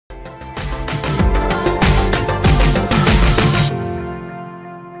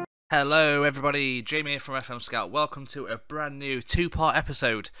Hello everybody, Jamie here from FM Scout. Welcome to a brand new two-part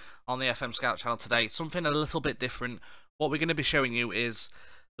episode on the FM Scout channel today. Something a little bit different. What we're going to be showing you is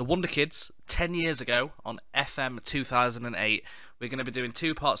the Wonderkids 10 years ago on FM 2008. We're going to be doing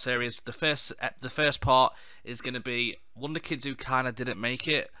two-part series. The first part is going to be Wonderkids who kind of didn't make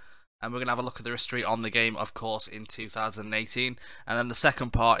it. And we're going to have a look at the history on the game, of course, in 2018. And then the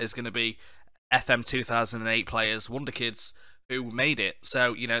second part is going to be FM 2008 players, Wonderkids, who made it.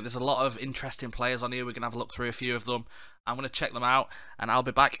 So, you know, there's a lot of interesting players on here. We're going to have a look through a few of them. I'm going to check them out, and I'll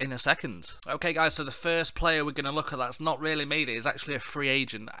be back in a second. Okay, guys, so the first player we're going to look at that's not really made it is actually a free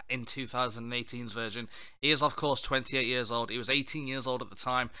agent in 2018's version. He is, of course, 28 years old. He was 18 years old at the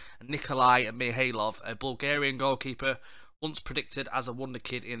time. Nikolai Mihailov, a Bulgarian goalkeeper, once predicted as a wonder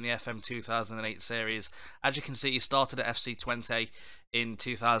kid in the FM 2008 series. As you can see, he started at FC Twente in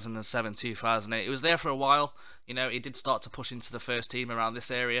 2007-2008. He was there for a while. You know, he did start to push into the first team around this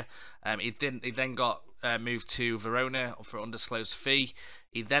area. He then got moved to Verona for an undisclosed fee.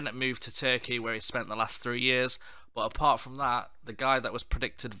 He then moved to Turkey, where he spent the last 3 years. But apart from that, the guy that was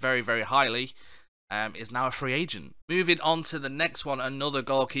predicted very, very highly is now a free agent. Moving on to the next one, another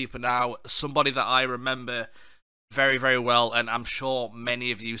goalkeeper now, somebody that I remember very, very well, and I'm sure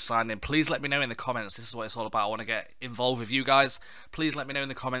many of you signed in. Please let me know in the comments. This is what it's all about. I want to get involved with you guys. Please let me know in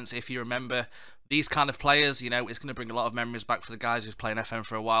the comments if you remember these kind of players. You know, it's going to bring a lot of memories back for the guys who's playing FM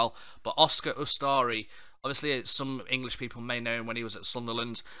for a while. But Oscar Ustari, obviously some English people may know him when he was at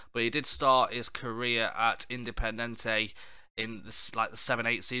Sunderland, but he did start his career at Independiente in this, like the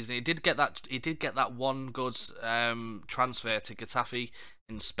 7-8 season. He did get that one good transfer to Getafe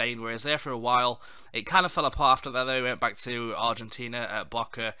in Spain, where he was there for a while. It kind of fell apart after that, though. He went back to Argentina at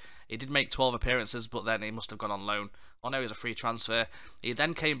Boca. He did make 12 appearances, but then he must have gone on loan. Oh no, he was a free transfer. He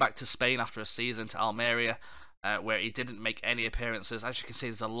then came back to Spain after a season to Almeria, where he didn't make any appearances. As you can see,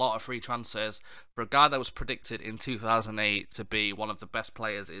 there's a lot of free transfers. For a guy that was predicted in 2008 to be one of the best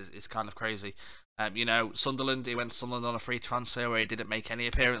players is kind of crazy. You know, Sunderland, he went to Sunderland on a free transfer where he didn't make any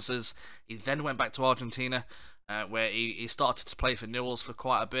appearances. He then went back to Argentina, where he started to play for Newell's for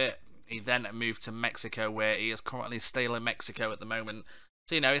quite a bit. He then moved to Mexico, where he is currently still in Mexico at the moment.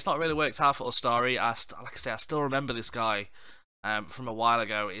 So, you know, it's not really worked out for Ustari. Like I say, I still remember this guy from a while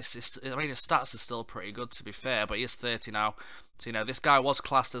ago. I mean, his stats are still pretty good, to be fair, but he is 30 now. So, you know, this guy was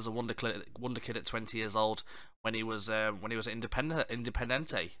classed as a wonder kid at 20 years old when he was at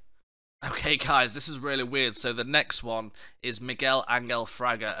Independiente. Okay, guys, this is really weird. So the next one is Miguel Angel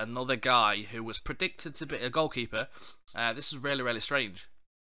Fraga, another guy who was predicted to be a goalkeeper. This is really, really strange.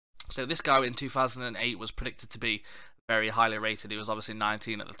 So this guy in 2008 was predicted to be very highly rated. He was obviously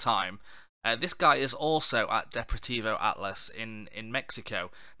 19 at the time. This guy is also at Deportivo Atlas in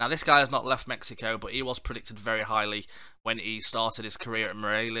Mexico. Now, this guy has not left Mexico, but he was predicted very highly when he started his career at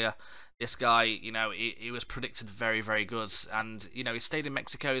Morelia. This guy, you know, he was predicted very, very good. And, you know, he stayed in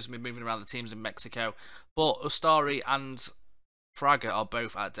Mexico. He's been moving around the teams in Mexico. But Ustari and Fraga are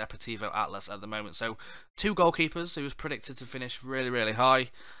both at Deportivo Atlas at the moment. So, two goalkeepers who was predicted to finish really, really high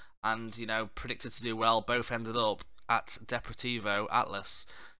and, you know, predicted to do well, both ended up at Deportivo Atlas.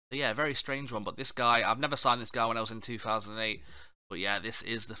 So, yeah, very strange one. But this guy, I've never signed this guy when I was in 2008. But, yeah, this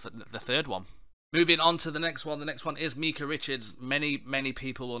is the third one. Moving on to the next one. The next one is Micah Richards. Many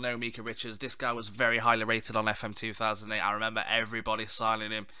people will know Micah Richards. This guy was very highly rated on FM 2008. I remember everybody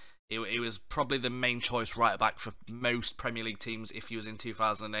signing him. He was probably the main choice right back for most Premier League teams if he was in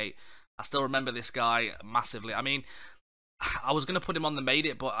 2008. I still remember this guy massively. I mean, I was going to put him on the Made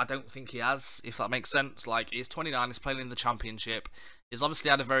It, but I don't think he has, if that makes sense. Like, he's 29, he's playing in the Championship. He's obviously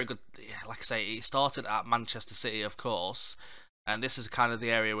had a very good, like I say, he started at Manchester City, of course. And this is kind of the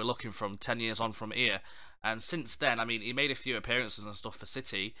area we're looking from 10 years on from here. And since then, I mean, he made a few appearances and stuff for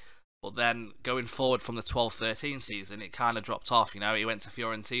City. But then going forward from the 12-13 season, it kind of dropped off. You know, he went to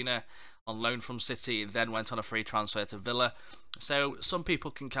Fiorentina on loan from City, then went on a free transfer to Villa. So some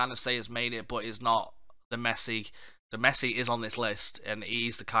people can kind of say he's made it, but is not the Messi. The Messi is on this list, and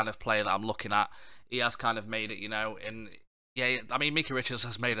he's the kind of player that I'm looking at. He has kind of made it, you know. And yeah, I mean, Micah Richards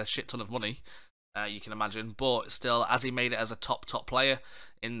has made a shit ton of money. You can imagine, but still, has he made it as a top player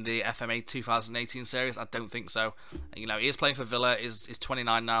in the FMA 2018 series? I don't think so. You know, he is playing for Villa. He's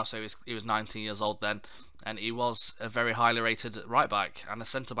 29 now, so he was 19 years old then, and he was a very highly rated right back and a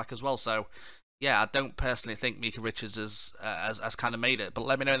centre back as well. So, yeah, I don't personally think Micah Richards has kind of made it. But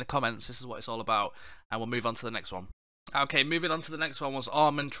let me know in the comments. This is what it's all about, and we'll move on to the next one. Okay, moving on to the next one was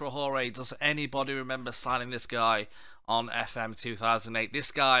Armand Traore. Does anybody remember signing this guy on FM 2008? This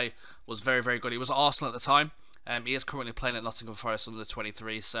guy was very, very good. He was at Arsenal at the time. He is currently playing at Nottingham Forest under the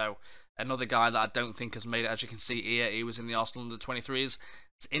 23, so another guy that I don't think has made it. As you can see here, he was in the Arsenal under 23s.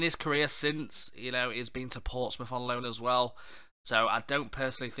 in his career since, he's been to Portsmouth on loan as well. So I don't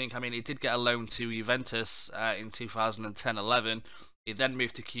personally think, I mean, he did get a loan to Juventus in 2010-11. He then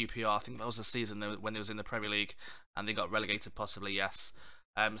moved to QPR. I think that was the season when he was in the Premier League and they got relegated possibly, yes.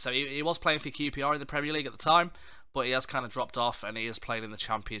 So he was playing for QPR in the Premier League at the time, but he has kind of dropped off and he is playing in the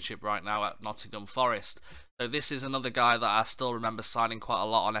Championship right now at Nottingham Forest. So this is another guy that I still remember signing quite a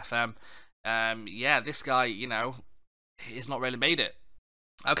lot on FM. Yeah, this guy, he's not really made it.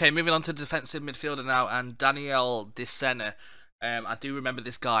 Okay, moving on to defensive midfielder now, and Daniel De Sena. I do remember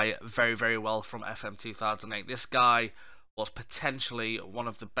this guy very, very well from FM 2008. This guy was potentially one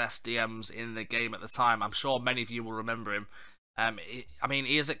of the best DMs in the game at the time. I'm sure many of you will remember him. I mean,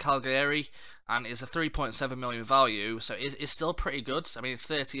 he is at Cagliari and is a 3.7 million value, so it's still pretty good. I mean, he's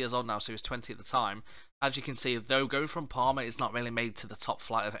 30 years old now, so he was 20 at the time. As you can see, though, going from Parma is not really made to the top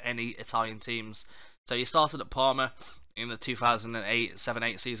flight of any Italian teams. So he started at Parma in the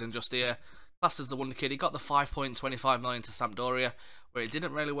 2007-8 season just here. Classed as the wonder kid. He got the 5.25 million to Sampdoria, where it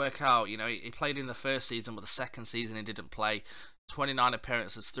didn't really work out. He played in the first season, but the second season he didn't play. 29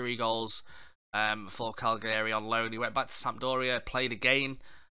 appearances, 3 goals for Cagliari on loan. He went back to Sampdoria, played again,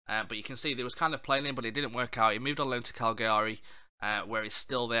 but you can see there was kind of playing him, but it didn't work out. He moved on loan to Cagliari, where he's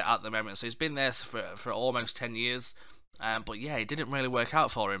still there at the moment. So he's been there for almost 10 years, but yeah, it didn't really work out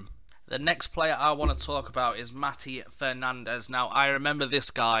for him. The next player I want to talk about is Mati Fernandez. Now, I remember this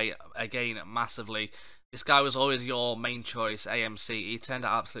guy, again, massively. This guy was always your main choice, AMC. He turned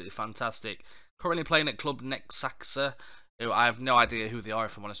out absolutely fantastic. Currently playing at Club Necaxa, who I have no idea who they are,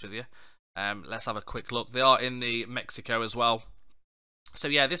 if I'm honest with you. Let's have a quick look. They are in the Mexico as well. So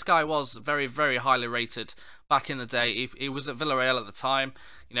yeah, this guy was very, very highly rated back in the day. He was at Villarreal at the time.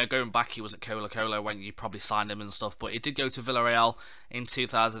 Going back, he was at Colo-Colo when you probably signed him and stuff. But he did go to Villarreal in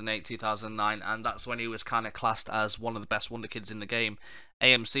 2008, 2009, and that's when he was kind of classed as one of the best wonder kids in the game,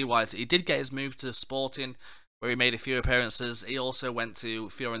 AMC-wise. He did get his move to Sporting, where he made a few appearances. He also went to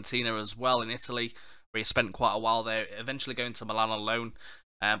Fiorentina as well in Italy, where he spent quite a while there, eventually going to Milan on loan.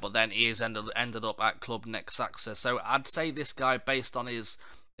 But then he has ended up at Club Necaxa. So I'd say this guy, based on his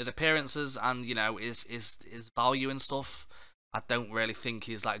appearances and his value and stuff, I don't really think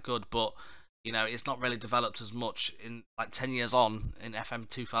he's that good. But it's not really developed as much in like 10 years on in FM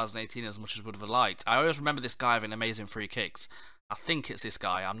 2018 as much as would have liked. I always remember this guy having amazing free kicks. I think it's this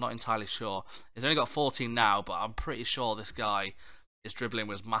guy. I'm not entirely sure. He's only got 14 now, but I'm pretty sure this guy, his dribbling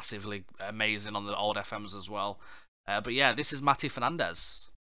was massively amazing on the old FMs as well. But yeah, this is Mati Fernandez.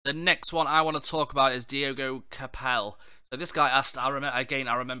 The next one I want to talk about is Diego Capel. So this guy, I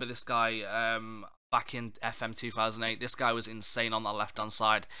remember this guy back in FM 2008. This guy was insane on that left-hand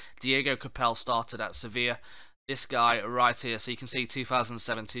side. Diego Capel started at Sevilla. This guy right here, so you can see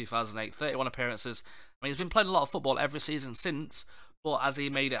 2007, 2008, 31 appearances. I mean, he's been playing a lot of football every season since, but has he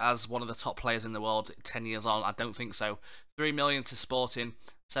made it as one of the top players in the world 10 years on? I don't think so. 3 million to Sporting,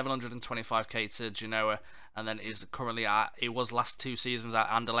 725k to Genoa, and then is currently he was last 2 seasons at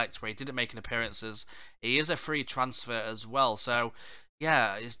Anderlecht, where he didn't make any appearances. He is a free transfer as well, so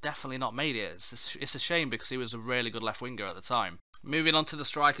yeah, he's definitely not made it. It's a shame because he was a really good left winger at the time. Moving on to the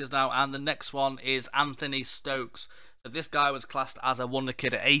strikers now, and the next one is Anthony Stokes. So this guy was classed as a wonder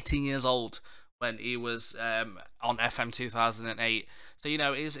kid at 18 years old when he was on FM 2008.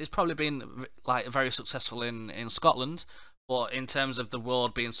 So he's probably been like very successful in Scotland. But in terms of the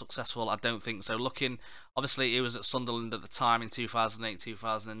world being successful, I don't think so. Obviously, he was at Sunderland at the time in 2008,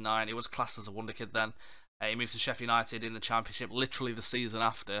 2009. He was classed as a wonder kid then. He moved to Sheffield United in the Championship literally the season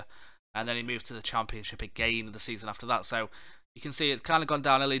after. And then he moved to the Championship again the season after that. So you can see it's kind of gone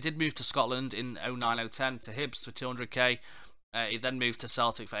downhill. He did move to Scotland in 09-010 to Hibs for 200k. He then moved to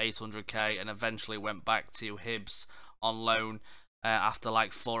Celtic for 800k and eventually went back to Hibs on loan. After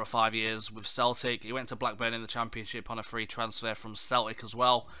like 4 or 5 years with Celtic. He went to Blackburn in the Championship on a free transfer from Celtic as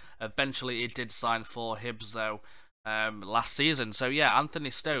well. Eventually he did sign for Hibs though last season. So yeah,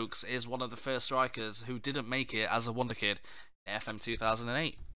 Anthony Stokes is one of the first strikers who didn't make it as a wonder kid in FM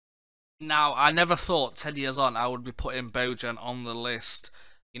 2008. Now, I never thought 10 years on I would be putting Bojan on the list,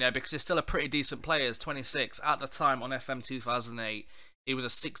 because he's still a pretty decent player. He's 26 at the time on FM 2008. He was a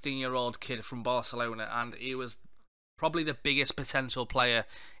 16-year-old kid from Barcelona, and he was probably the biggest potential player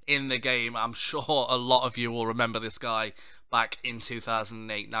in the game. I'm sure a lot of you will remember this guy back in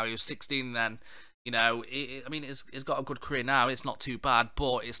 2008. Now, he was 16 then. He's got a good career now. It's not too bad,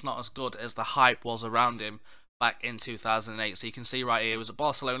 but it's not as good as the hype was around him back in 2008. So you can see right here, he was at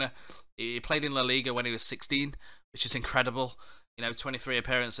Barcelona. He played in La Liga when he was 16, which is incredible. 23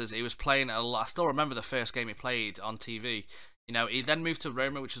 appearances. He was playing a lot. I still remember the first game he played on TV. He then moved to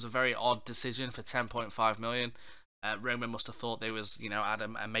Roma, which was a very odd decision for 10.5 million. Roman must have thought they was, had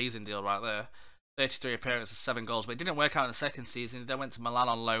an amazing deal right there. 33 appearances, 7 goals, but it didn't work out in the second season. He then went to Milan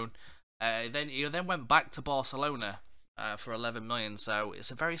on loan. He then went back to Barcelona for 11 million. So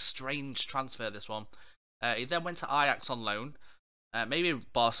it's a very strange transfer, this one. He then went to Ajax on loan. Maybe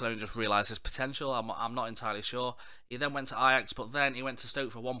Barcelona just realised his potential. I'm not entirely sure. He then went to Ajax, but then he went to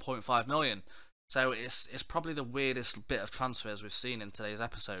Stoke for 1.5 million. So it's probably the weirdest bit of transfers we've seen in today's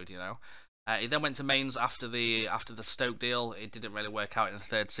episode. He then went to Mainz after the Stoke deal. It didn't really work out in the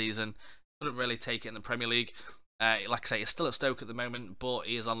third season. Couldn't really take it in the Premier League. Like I say, he's still at Stoke at the moment, but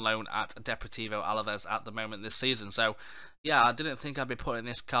he is on loan at Deportivo Alaves at the moment this season. So yeah, I didn't think I'd be putting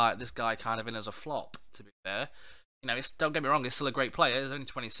this guy kind of in as a flop, to be fair. Don't get me wrong, he's still a great player. He's only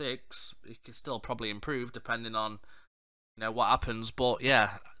 26. He can still probably improve depending on, what happens. But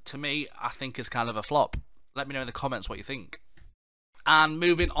yeah, to me, I think it's kind of a flop. Let me know in the comments what you think. And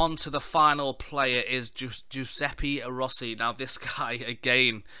moving on to the final player is Giuseppe Rossi. Now, this guy,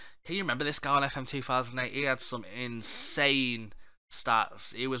 again, can you remember this guy on FM 2008? He had some insane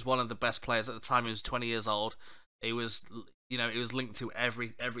stats. He was one of the best players at the time. He was 20 years old. He was, he was linked to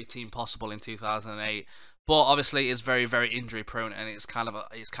every team possible in 2008. But obviously, he's very, very injury prone, and it's kind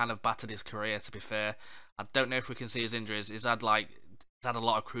of battered his career. To be fair, I don't know if we can see his injuries. He's had a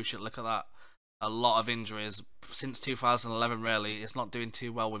lot of cruciate. Look at that, a lot of injuries since 2011. Really, he's not doing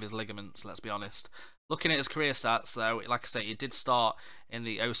too well with his ligaments. Let's be honest. Looking at his career stats, though, like I say, he did start in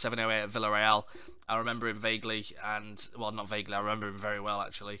the 07-08 at Villarreal. I remember him vaguely, not vaguely. I remember him very well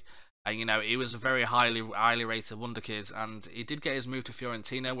actually. And he was a very highly rated Wonderkid, and he did get his move to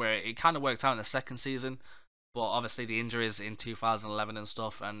Fiorentina, where it kind of worked out in the second season. But obviously the injuries in 2011 and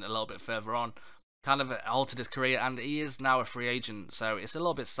stuff, and a little bit further on, kind of altered his career, and he is now a free agent. So it's a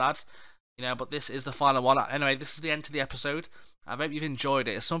little bit sad, but this is the final one. Anyway, this is the end of the episode. I hope you've enjoyed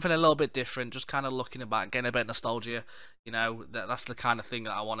it. It's something a little bit different, just kind of looking back, getting a bit of nostalgia. That's the kind of thing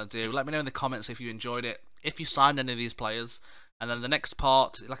that I want to do. Let me know in the comments if you enjoyed it, if you signed any of these players. And then the next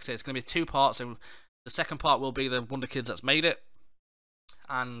part, like I said, it's going to be 2 parts. So the second part will be the Wonderkids that's made it.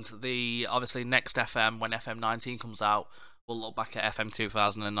 And the, obviously, next FM, when FM 19 comes out, we'll look back at FM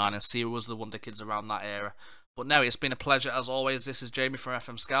 2009 and see who was the Wonderkids around that era. But no, it's been a pleasure as always. This is Jamie from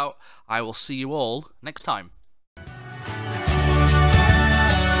FM Scout. I will see you all next time.